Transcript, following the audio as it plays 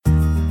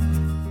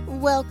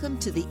Welcome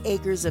to the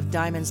Acres of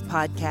Diamonds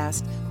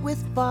podcast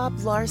with Bob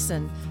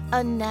Larson,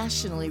 a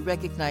nationally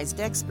recognized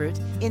expert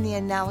in the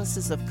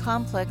analysis of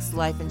complex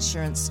life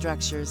insurance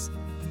structures.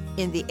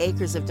 In the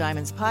Acres of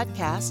Diamonds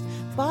podcast,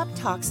 Bob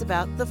talks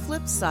about the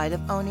flip side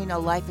of owning a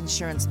life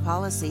insurance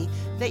policy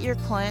that your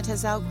client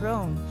has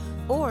outgrown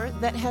or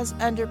that has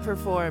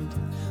underperformed.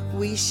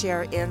 We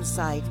share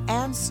insight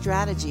and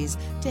strategies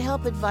to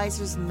help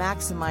advisors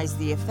maximize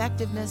the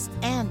effectiveness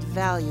and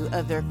value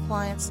of their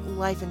clients'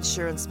 life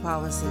insurance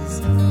policies.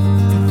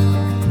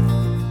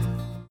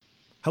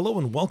 Hello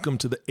and welcome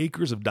to the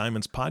Acres of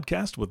Diamonds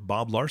podcast with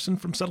Bob Larson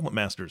from Settlement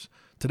Masters.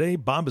 Today,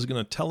 Bob is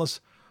going to tell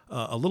us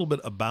a little bit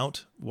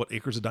about what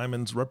Acres of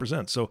Diamonds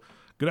represents. So,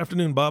 good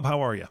afternoon, Bob. How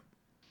are you?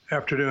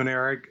 Afternoon,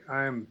 Eric.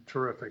 I'm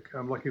terrific.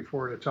 I'm looking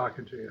forward to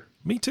talking to you.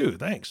 Me too.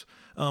 Thanks.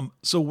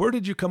 So where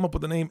did you come up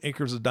with the name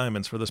Acres of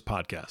Diamonds for this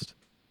podcast?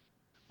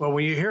 Well,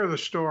 when you hear the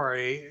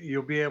story,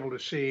 you'll be able to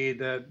see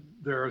that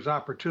there is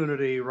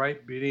opportunity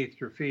right beneath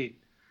your feet.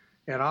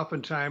 And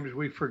oftentimes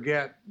we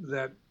forget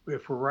that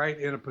if we're right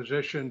in a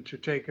position to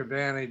take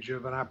advantage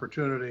of an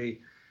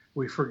opportunity,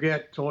 we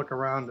forget to look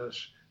around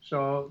us.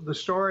 So the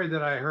story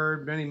that I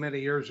heard many, many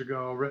years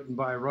ago, written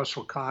by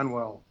Russell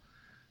Conwell.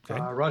 Okay.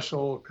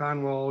 Russell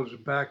Conwell was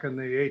back in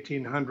the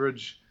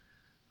 1800s,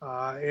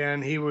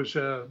 and he was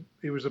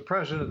the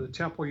president of the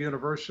Temple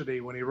University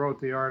when he wrote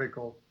the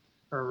article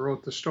or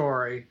wrote the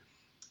story.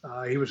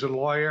 He was a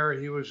lawyer.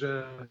 He was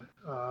an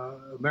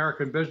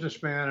American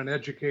businessman, an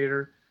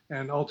educator,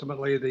 and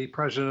ultimately the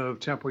president of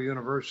Temple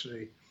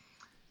University.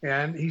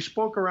 And he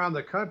spoke around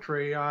the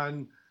country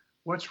on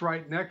what's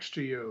right next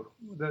to you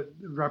that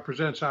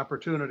represents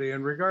opportunity.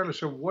 And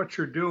regardless of what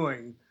you're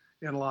doing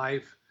in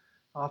life,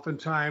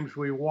 oftentimes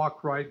we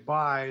walk right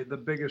by the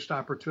biggest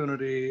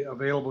opportunity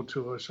available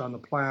to us on the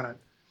planet.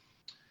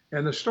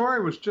 And the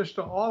story was just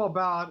all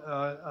about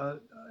an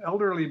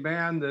elderly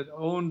man that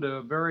owned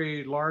a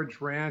very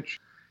large ranch.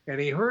 And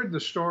he heard the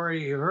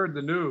story, he heard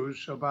the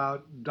news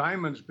about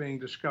diamonds being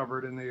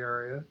discovered in the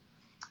area.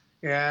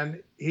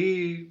 And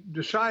he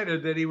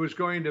decided that he was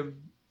going to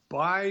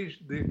buy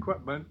the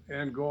equipment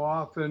and go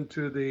off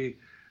into the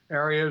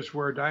areas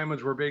where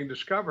diamonds were being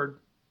discovered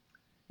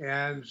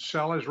and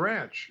sell his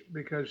ranch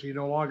because he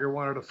no longer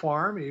wanted to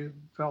farm. He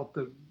felt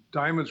that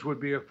diamonds would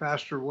be a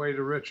faster way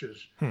to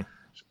riches. So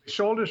he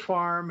sold his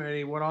farm and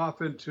he went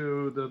off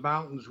into the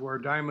mountains where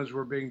diamonds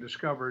were being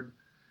discovered.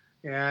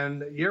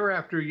 And year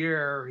after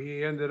year,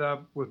 he ended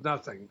up with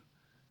nothing.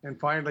 And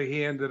finally,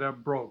 he ended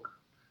up broke.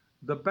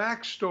 The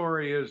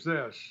backstory is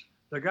this.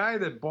 The guy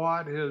that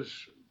bought his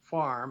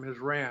farm, his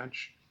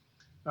ranch,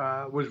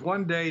 was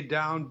one day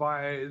down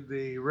by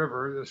the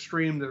river, the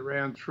stream that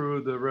ran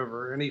through the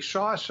river, and he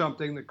saw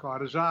something that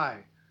caught his eye.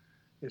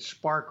 It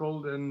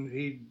sparkled, and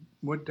he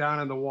went down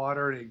in the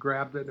water, and he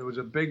grabbed it, and it was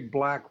a big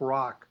black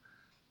rock.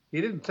 He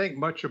didn't think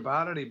much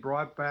about it. He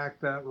brought back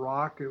that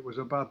rock. It was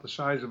about the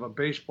size of a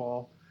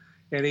baseball,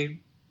 and he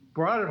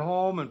brought it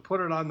home and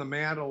put it on the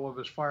mantle of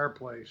his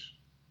fireplace,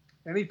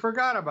 and he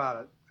forgot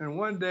about it. And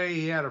one day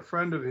he had a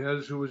friend of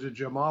his who was a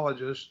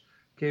gemologist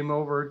came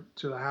over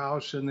to the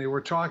house, and they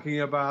were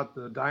talking about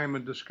the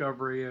diamond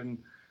discovery in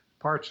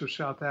parts of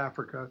South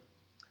Africa.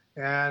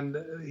 And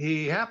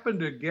he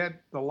happened to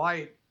get the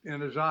light in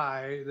his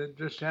eye that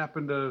just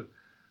happened to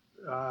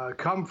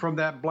come from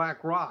that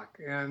black rock.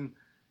 And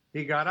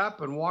he got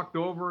up and walked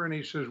over, and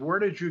he says, "Where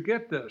did you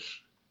get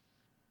this?"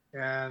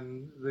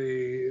 And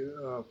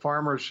the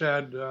farmer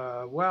said,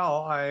 "Well,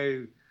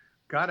 I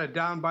got it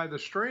down by the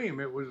stream.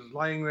 It was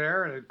laying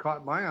there, and it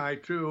caught my eye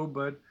too,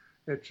 but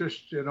it's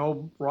just an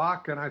old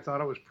rock, and I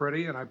thought it was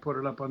pretty, and I put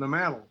it up on the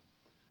mantle."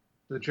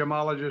 The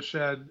gemologist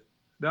said,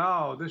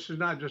 "No, this is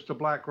not just a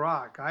black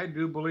rock. I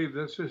do believe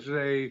this is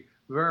a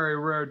very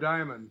rare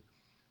diamond."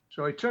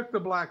 So he took the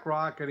black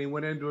rock, and he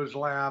went into his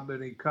lab,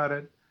 and he cut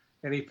it,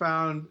 and he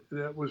found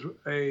that it was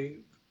a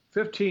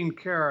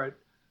 15-carat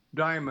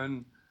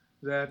diamond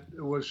that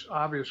was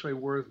obviously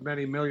worth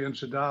many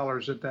millions of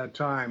dollars at that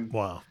time.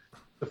 Wow.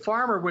 The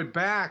farmer went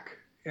back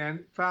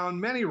and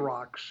found many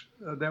rocks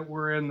that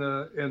were in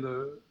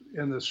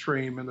the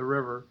stream, in the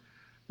river,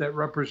 that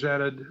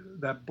represented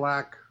that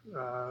black,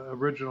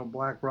 original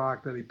black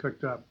rock that he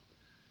picked up.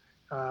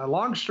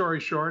 Long story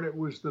short, it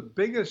was the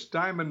biggest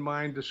diamond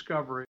mine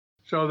discovery.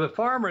 So the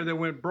farmer that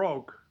went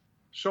broke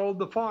sold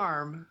the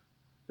farm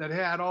that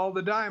had all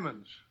the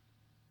diamonds.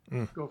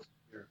 Go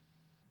figure.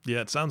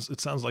 Yeah, it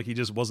sounds like he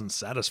just wasn't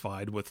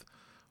satisfied with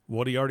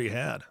what he already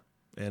had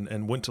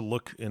and went to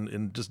look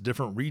in just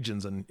different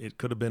regions, and it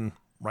could have been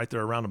right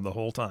there around him the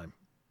whole time.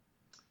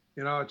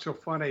 You know, it's so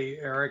funny,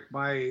 Eric.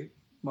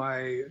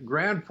 My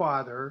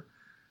grandfather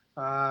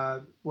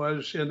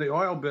was in the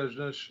oil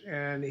business,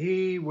 and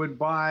he would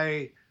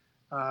buy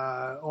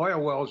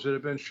oil wells that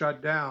had been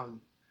shut down.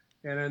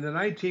 And in the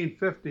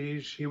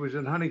 1950s, he was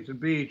in Huntington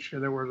Beach,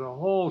 and there was a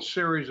whole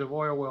series of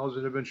oil wells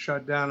that had been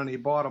shut down, and he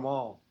bought them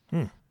all,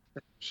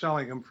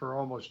 selling them for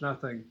almost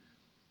nothing.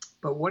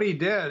 But what he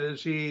did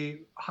is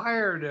he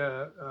hired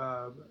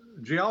a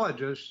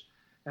geologist,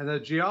 and the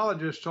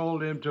geologist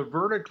told him to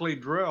vertically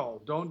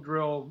drill. Don't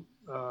drill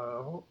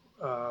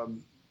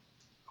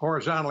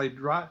horizontally,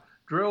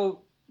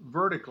 drill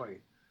vertically.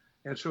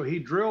 And so he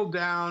drilled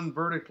down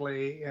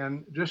vertically,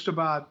 and just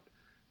about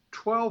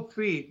 12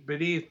 feet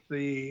beneath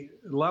the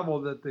level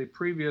that the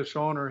previous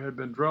owner had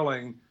been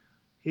drilling,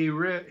 he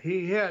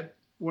hit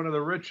one of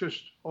the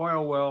richest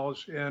oil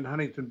wells in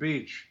Huntington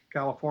Beach,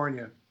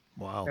 California.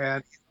 Wow.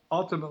 And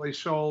ultimately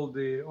sold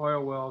the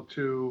oil well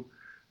to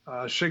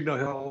Signal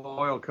Hill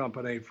Oil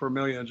Company for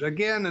millions.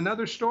 Again,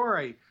 another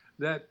story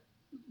that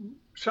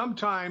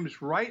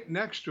sometimes right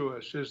next to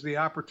us is the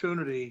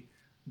opportunity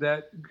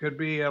that could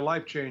be a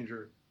life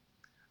changer.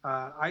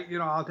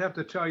 I'll have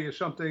to tell you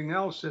something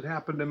else that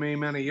happened to me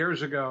many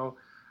years ago.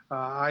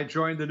 I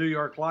joined the New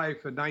York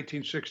Life in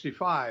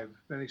 1965,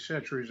 many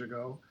centuries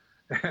ago.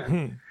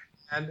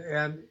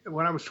 And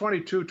when I was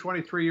 22,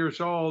 23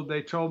 years old,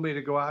 they told me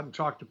to go out and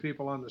talk to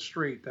people on the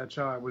street. That's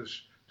how I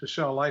was to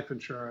sell life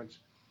insurance.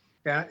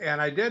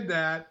 And I did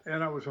that,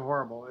 and it was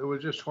horrible. It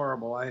was just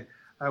horrible.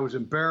 I was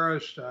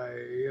embarrassed.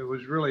 It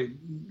was really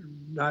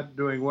not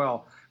doing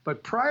well.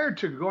 But prior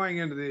to going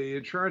into the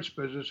insurance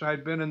business,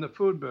 I'd been in the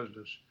food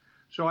business.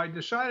 So I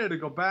decided to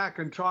go back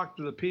and talk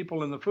to the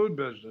people in the food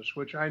business,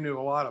 which I knew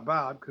a lot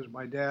about because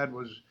my dad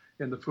was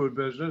in the food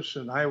business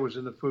and I was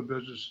in the food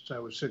business since I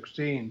was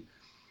 16.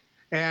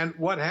 And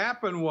what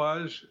happened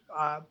was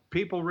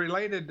people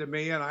related to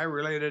me and I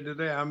related to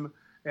them,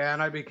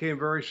 and I became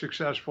very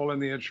successful in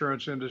the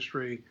insurance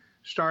industry,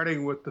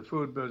 starting with the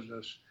food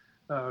business.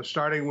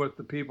 Starting with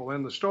the people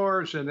in the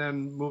stores and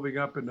then moving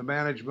up into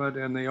management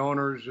and the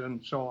owners and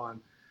so on.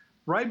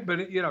 Right,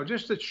 but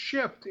just a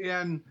shift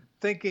in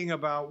thinking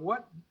about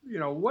what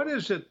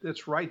is it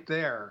that's right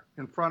there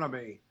in front of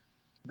me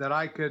that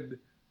I could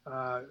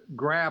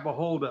grab a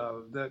hold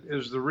of that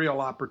is the real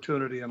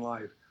opportunity in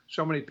life.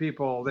 So many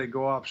people, they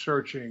go off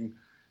searching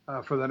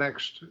for the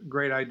next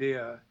great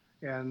idea,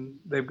 and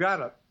they've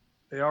got it.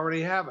 They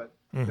already have it.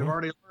 Mm-hmm. They've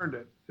already learned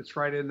it. It's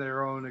right in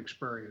their own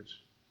experience.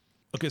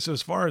 Okay, so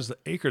as far as the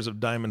Acres of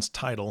Diamonds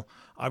title,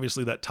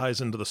 obviously that ties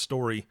into the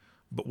story,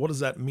 but what does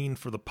that mean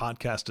for the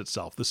podcast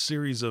itself? This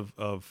series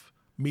of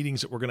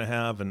meetings that we're going to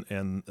have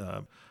and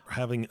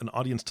having an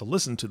audience to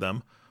listen to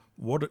them,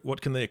 what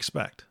can they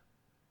expect?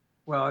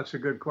 Well, that's a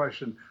good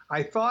question.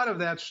 I thought of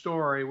that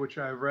story, which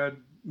I've read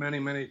many,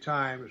 many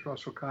times.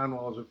 Russell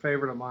Conwell is a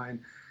favorite of mine,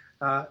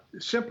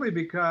 simply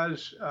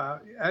because,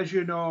 as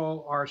you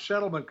know, our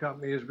settlement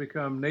company has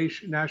become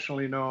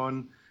nationally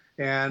known.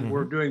 And mm-hmm.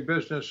 we're doing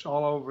business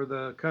all over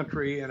the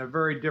country in a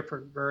very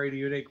different, very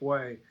unique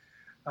way.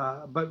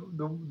 But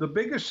the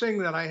biggest thing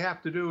that I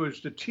have to do is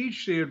to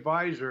teach the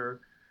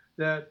advisor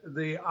that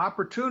the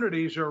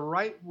opportunities are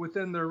right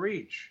within their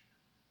reach.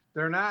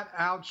 They're not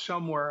out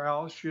somewhere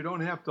else. You don't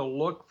have to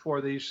look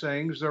for these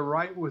things. They're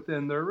right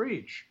within their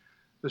reach.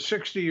 The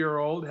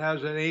 60-year-old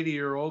has an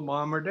 80-year-old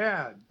mom or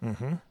dad.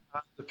 Mm-hmm.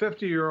 The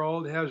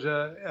 50-year-old has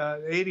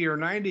a 80 or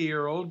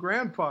 90-year-old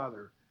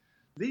grandfather.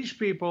 These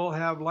people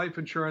have life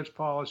insurance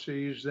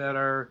policies that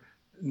are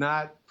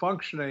not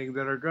functioning,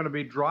 that are going to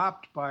be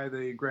dropped by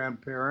the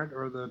grandparent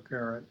or the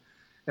parent.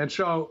 And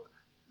so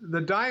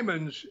the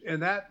diamonds in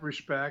that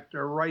respect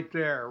are right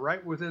there,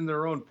 right within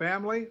their own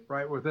family,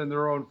 right within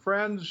their own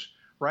friends,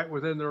 right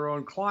within their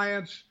own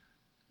clients.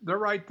 They're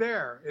right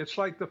there. It's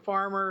like the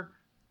farmer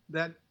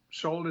that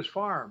sold his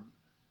farm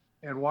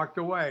and walked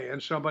away,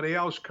 and somebody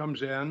else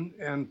comes in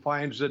and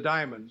finds the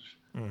diamonds.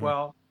 Mm-hmm.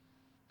 Well,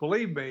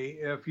 believe me,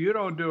 if you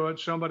don't do it,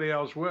 somebody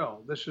else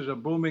will. This is a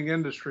booming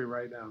industry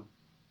right now.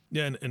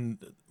 Yeah, and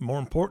more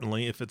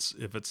importantly, if it's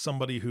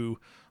somebody who,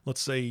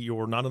 let's say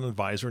you're not an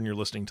advisor and you're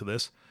listening to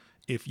this,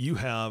 if you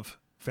have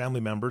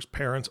family members,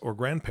 parents or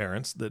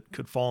grandparents that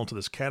could fall into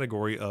this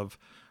category of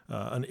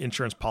an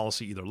insurance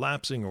policy either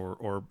lapsing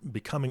or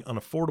becoming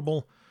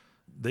unaffordable,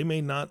 they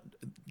may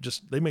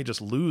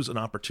just lose an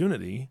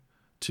opportunity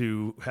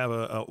to have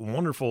a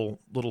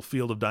wonderful little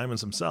field of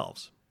diamonds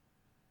themselves.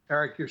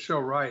 Eric, you're so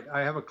right.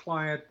 I have a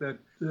client that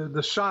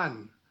the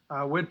son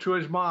went to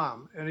his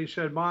mom and he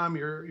said, "Mom,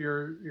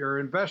 you're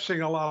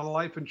investing a lot of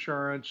life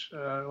insurance,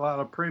 a lot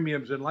of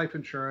premiums in life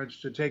insurance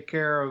to take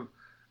care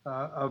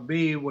of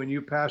me when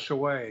you pass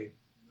away.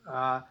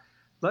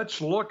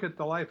 Let's look at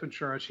the life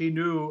insurance." He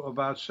knew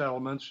about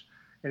settlements,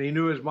 and he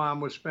knew his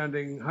mom was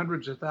spending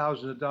hundreds of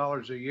thousands of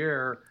dollars a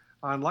year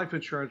on life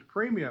insurance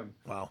premium.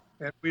 Wow.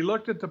 And we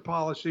looked at the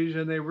policies,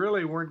 and they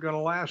really weren't going to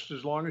last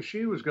as long as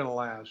she was going to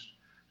last.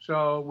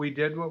 So we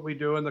did what we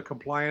do in the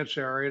compliance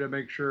area to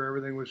make sure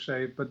everything was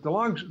safe. But the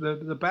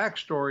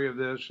backstory of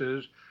this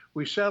is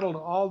we settled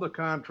all the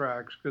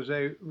contracts because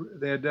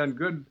they had done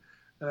good.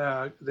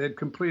 They had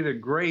completed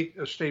great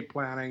estate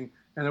planning,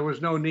 and there was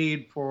no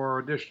need for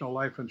additional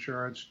life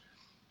insurance.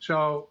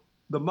 So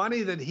the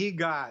money that he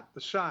got,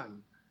 the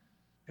son,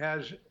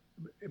 has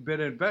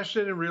been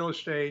invested in real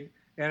estate,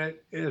 and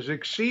it is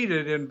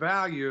exceeded in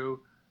value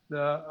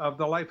of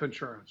the life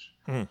insurance.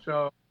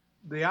 So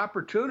the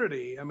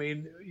opportunity, I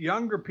mean,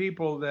 younger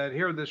people that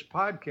hear this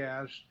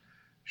podcast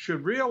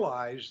should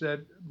realize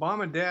that mom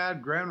and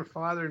dad,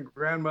 grandfather and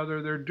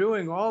grandmother, they're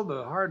doing all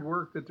the hard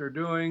work that they're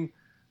doing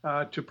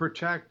to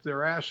protect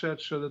their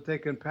assets so that they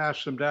can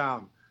pass them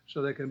down.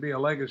 so they can be a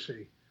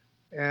legacy.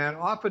 And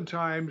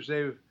oftentimes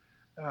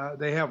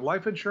they have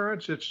life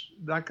insurance. It's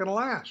not going to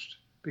last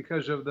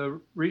because of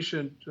the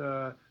recent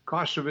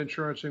cost of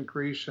insurance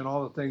increase and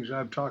all the things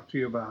I've talked to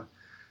you about.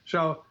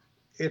 So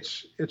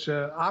it's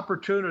an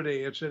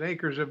opportunity. It's an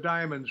acres of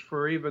diamonds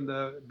for even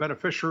the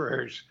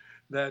beneficiaries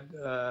that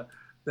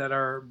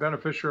are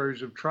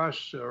beneficiaries of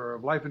trusts or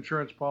of life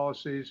insurance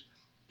policies,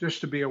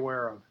 just to be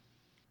aware of.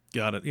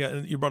 Got it. Yeah,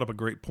 and you brought up a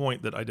great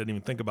point that I didn't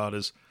even think about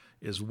is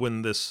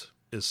when this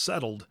is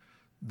settled,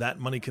 that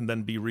money can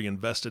then be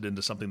reinvested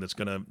into something that's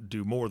going to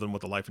do more than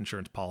what the life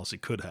insurance policy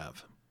could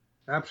have.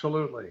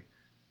 Absolutely.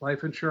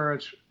 Life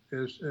insurance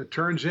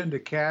turns into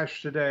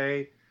cash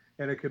today,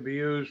 and it can be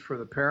used for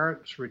the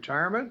parent's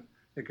retirement.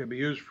 It can be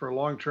used for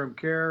long-term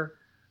care,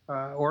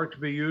 or it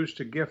can be used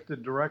to gift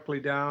it directly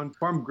down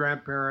from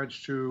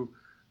grandparents to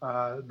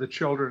the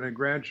children and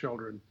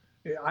grandchildren.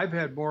 I've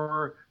had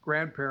more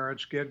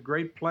grandparents get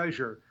great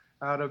pleasure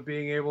out of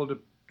being able to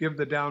give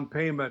the down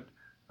payment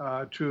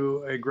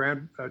to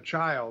a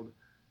child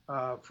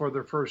for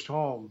their first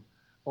home,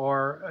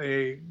 or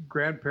a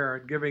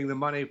grandparent giving the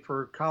money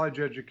for college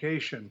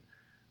education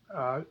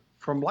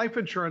from life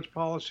insurance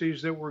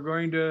policies that were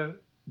going to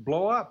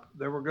blow up,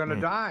 that were going to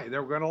die,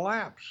 that were going to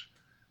lapse.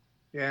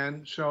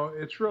 And so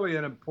it's really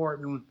an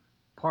important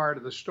part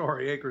of the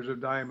story, Acres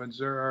of Diamonds.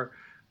 There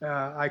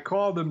are, I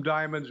call them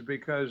diamonds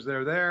because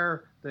they're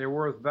there, they're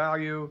worth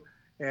value,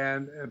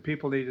 and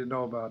people need to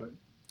know about it.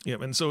 Yeah,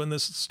 and so in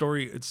this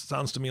story, it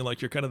sounds to me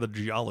like you're kind of the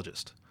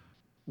geologist.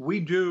 We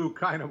do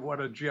kind of what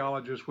a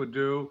geologist would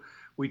do.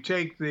 We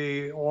take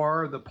the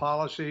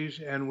policies,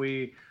 and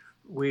we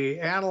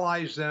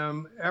analyze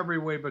them every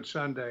way but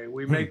Sunday.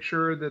 We make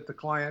sure that the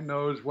client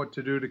knows what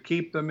to do to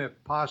keep them if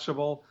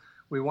possible.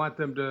 We want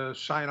them to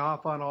sign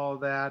off on all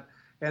of that.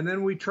 And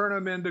then we turn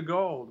them into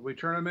gold. We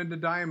turn them into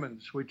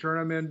diamonds. We turn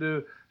them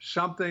into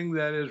something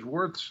that is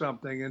worth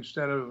something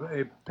instead of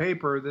a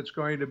paper that's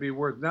going to be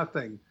worth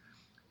nothing.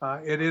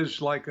 It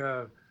is like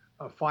a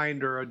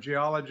finder. A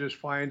geologist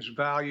finds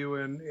value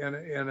in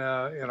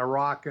a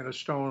rock and a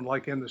stone,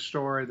 like in the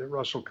story that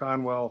Russell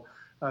Conwell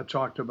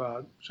talked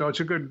about. So it's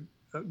a good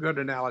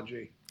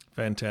analogy.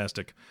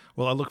 Fantastic.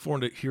 Well, I look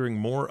forward to hearing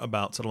more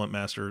about Settlement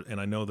Master,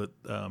 and I know that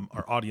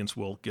our audience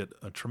will get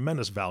a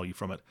tremendous value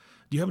from it.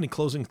 Do you have any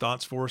closing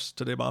thoughts for us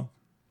today, Bob?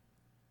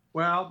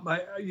 Well,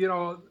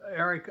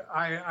 Eric,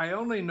 I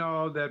only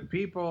know that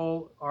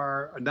people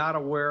are not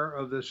aware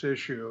of this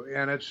issue,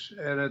 and it's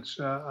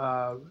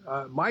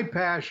my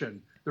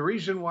passion. The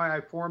reason why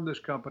I formed this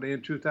company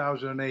in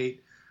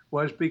 2008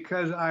 was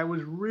because I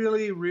was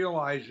really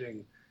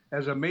realizing,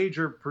 as a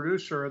major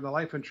producer in the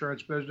life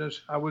insurance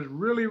business, I was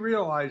really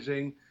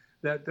realizing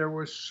that there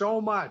was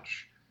so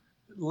much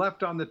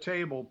left on the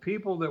table.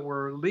 People that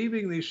were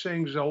leaving these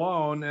things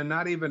alone and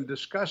not even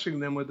discussing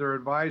them with their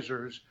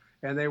advisors,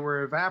 and they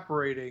were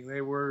evaporating.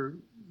 They were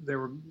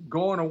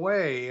going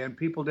away, and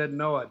people didn't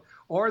know it.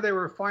 Or they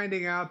were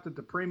finding out that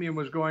the premium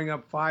was going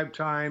up 5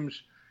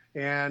 times,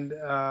 and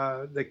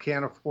they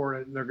can't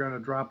afford it, and they're going to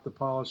drop the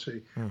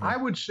policy. Mm-hmm. I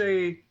would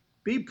say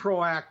be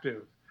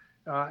proactive.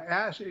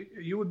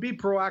 You would be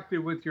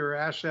proactive with your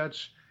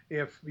assets.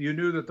 If you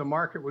knew that the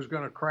market was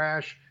going to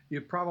crash,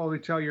 you'd probably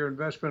tell your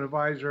investment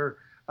advisor,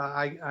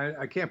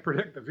 I can't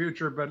predict the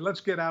future, but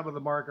let's get out of the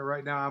market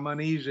right now. I'm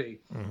uneasy.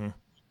 Mm-hmm.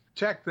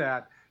 Protect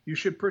that. You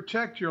should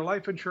protect your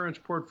life insurance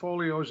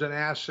portfolio as an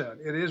asset.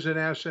 It is an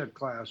asset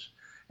class,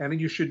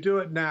 and you should do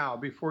it now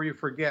before you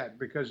forget,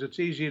 because it's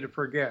easy to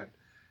forget.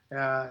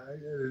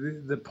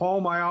 The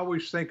poem I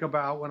always think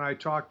about when I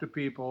talk to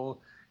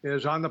people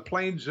is, on the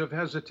plains of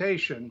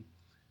hesitation,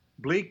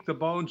 bleak the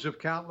bones of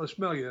countless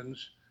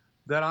millions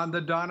that on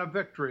the dawn of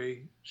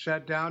victory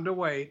sat down to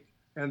wait,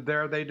 and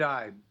there they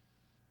died.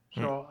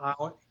 So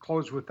I'll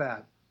close with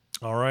that.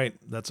 All right.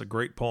 That's a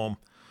great poem.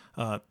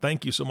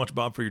 Thank you so much,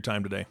 Bob, for your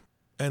time today.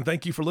 And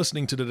thank you for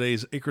listening to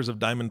today's Acres of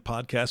Diamond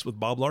podcast with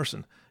Bob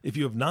Larson. If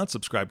you have not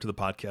subscribed to the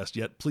podcast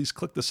yet, please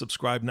click the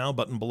subscribe now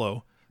button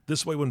below.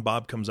 This way, when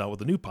Bob comes out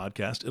with a new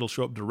podcast, it'll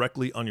show up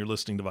directly on your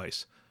listening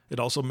device. It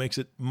also makes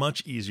it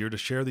much easier to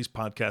share these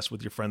podcasts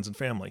with your friends and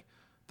family.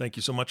 Thank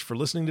you so much for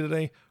listening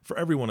today. For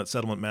everyone at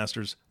Settlement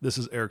Masters, this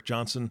is Eric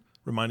Johnson,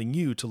 reminding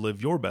you to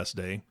live your best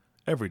day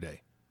every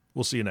day.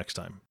 We'll see you next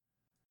time.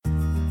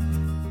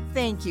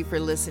 Thank you for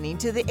listening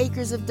to the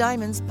Acres of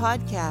Diamonds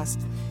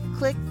podcast.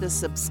 Click the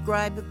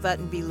subscribe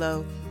button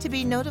below to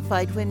be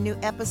notified when new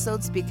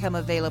episodes become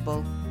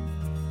available.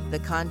 The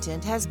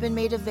content has been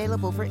made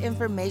available for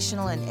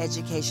informational and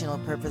educational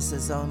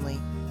purposes only.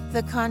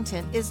 The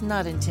content is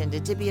not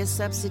intended to be a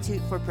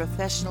substitute for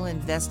professional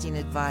investing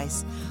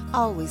advice.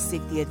 Always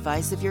seek the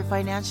advice of your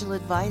financial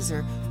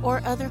advisor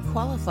or other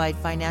qualified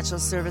financial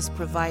service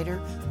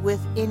provider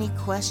with any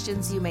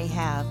questions you may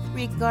have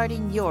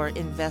regarding your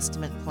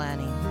investment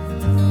planning.